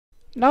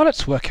Now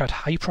let's work out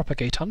how you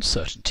propagate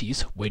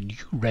uncertainties when you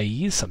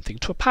raise something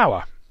to a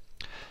power.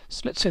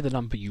 So let's say the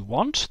number you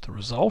want, the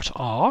result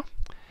r,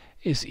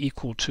 is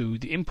equal to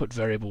the input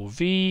variable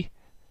v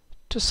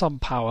to some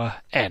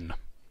power n.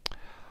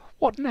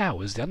 What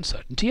now is the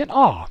uncertainty in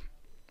r?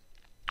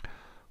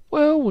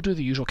 Well, we'll do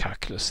the usual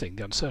calculus thing.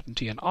 The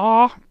uncertainty in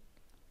r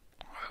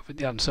over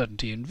the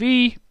uncertainty in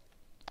v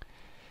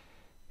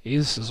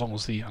is, as long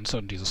as the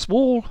uncertainties are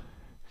small,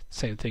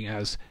 same thing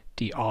as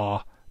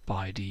dr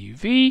by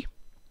dv.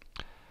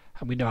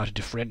 And we know how to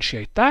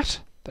differentiate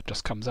that. That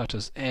just comes out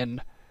as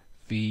n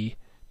v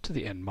to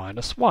the n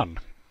minus 1.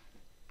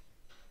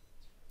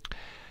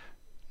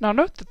 Now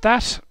note that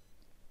that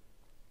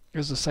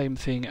is the same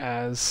thing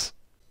as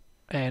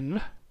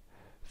n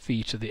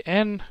v to the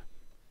n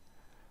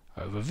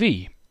over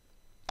v.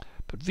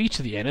 But v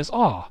to the n is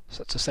r,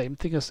 so that's the same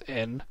thing as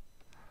n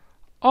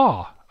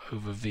r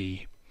over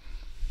v.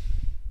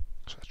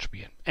 So that should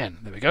be an n.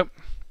 There we go.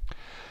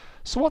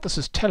 So what this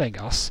is telling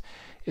us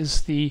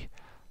is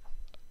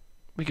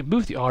we can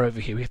move the r over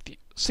here. We have the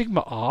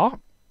sigma r,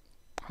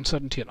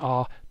 uncertainty in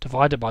r,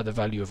 divided by the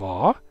value of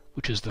r,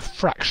 which is the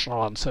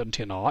fractional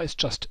uncertainty in r, is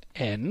just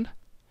n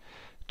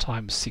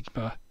times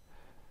sigma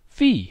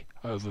v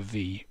over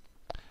v.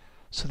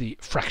 So the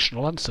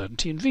fractional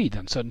uncertainty in v, the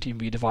uncertainty in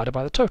v divided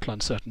by the total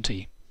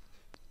uncertainty.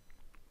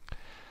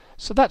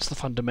 So that's the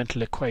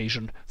fundamental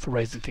equation for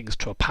raising things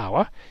to a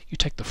power. You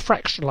take the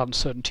fractional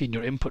uncertainty in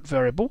your input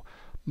variable,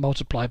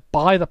 multiply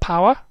by the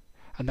power,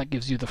 and that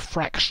gives you the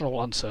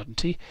fractional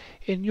uncertainty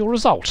in your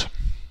result.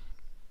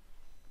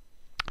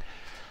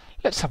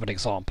 Let's have an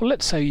example.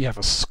 Let's say you have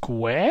a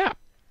square,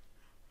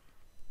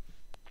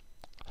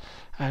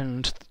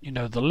 and you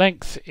know the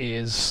length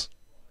is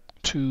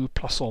 2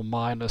 plus or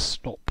minus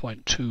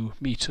 0.2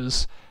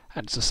 meters,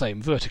 and it's the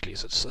same vertically,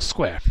 so it's a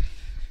square.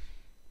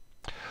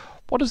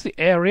 What is the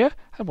area,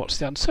 and what's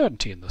the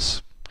uncertainty in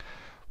this?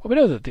 Well, we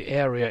know that the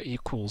area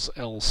equals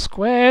L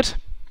squared,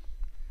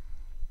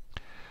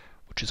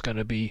 which is going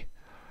to be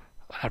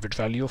an average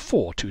value of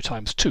 4, 2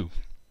 times 2,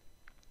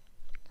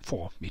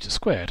 4 meters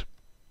squared.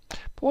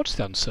 But what's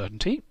the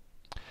uncertainty?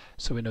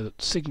 So we know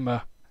that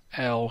sigma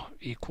L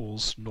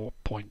equals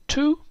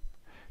 0.2.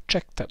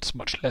 Check, that's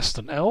much less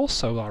than L,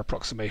 so our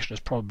approximation is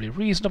probably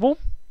reasonable.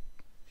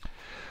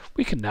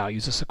 We can now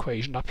use this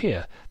equation up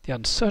here. The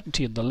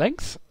uncertainty in the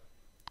length,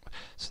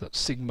 so that's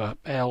sigma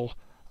L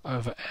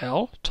over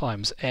L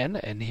times n,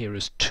 n here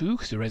is 2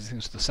 because you're raising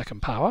things to the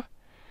second power,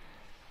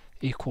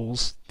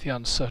 equals the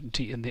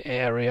uncertainty in the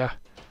area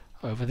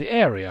over the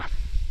area.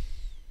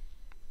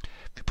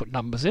 If you put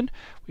numbers in,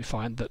 we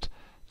find that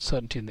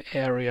uncertainty in the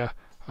area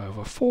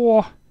over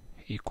 4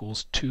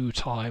 equals 2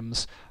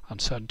 times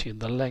uncertainty in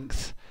the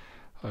length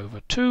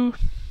over 2.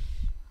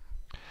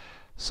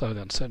 So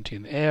the uncertainty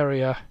in the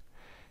area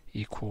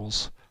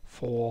equals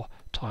 4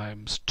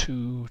 times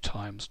 2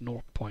 times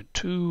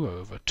 0.2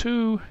 over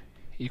 2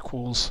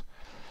 equals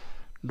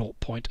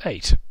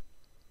 0.8.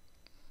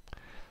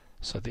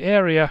 So the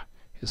area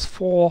is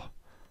 4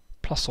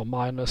 plus or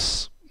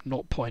minus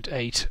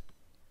 0.8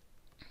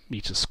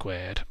 meters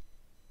squared.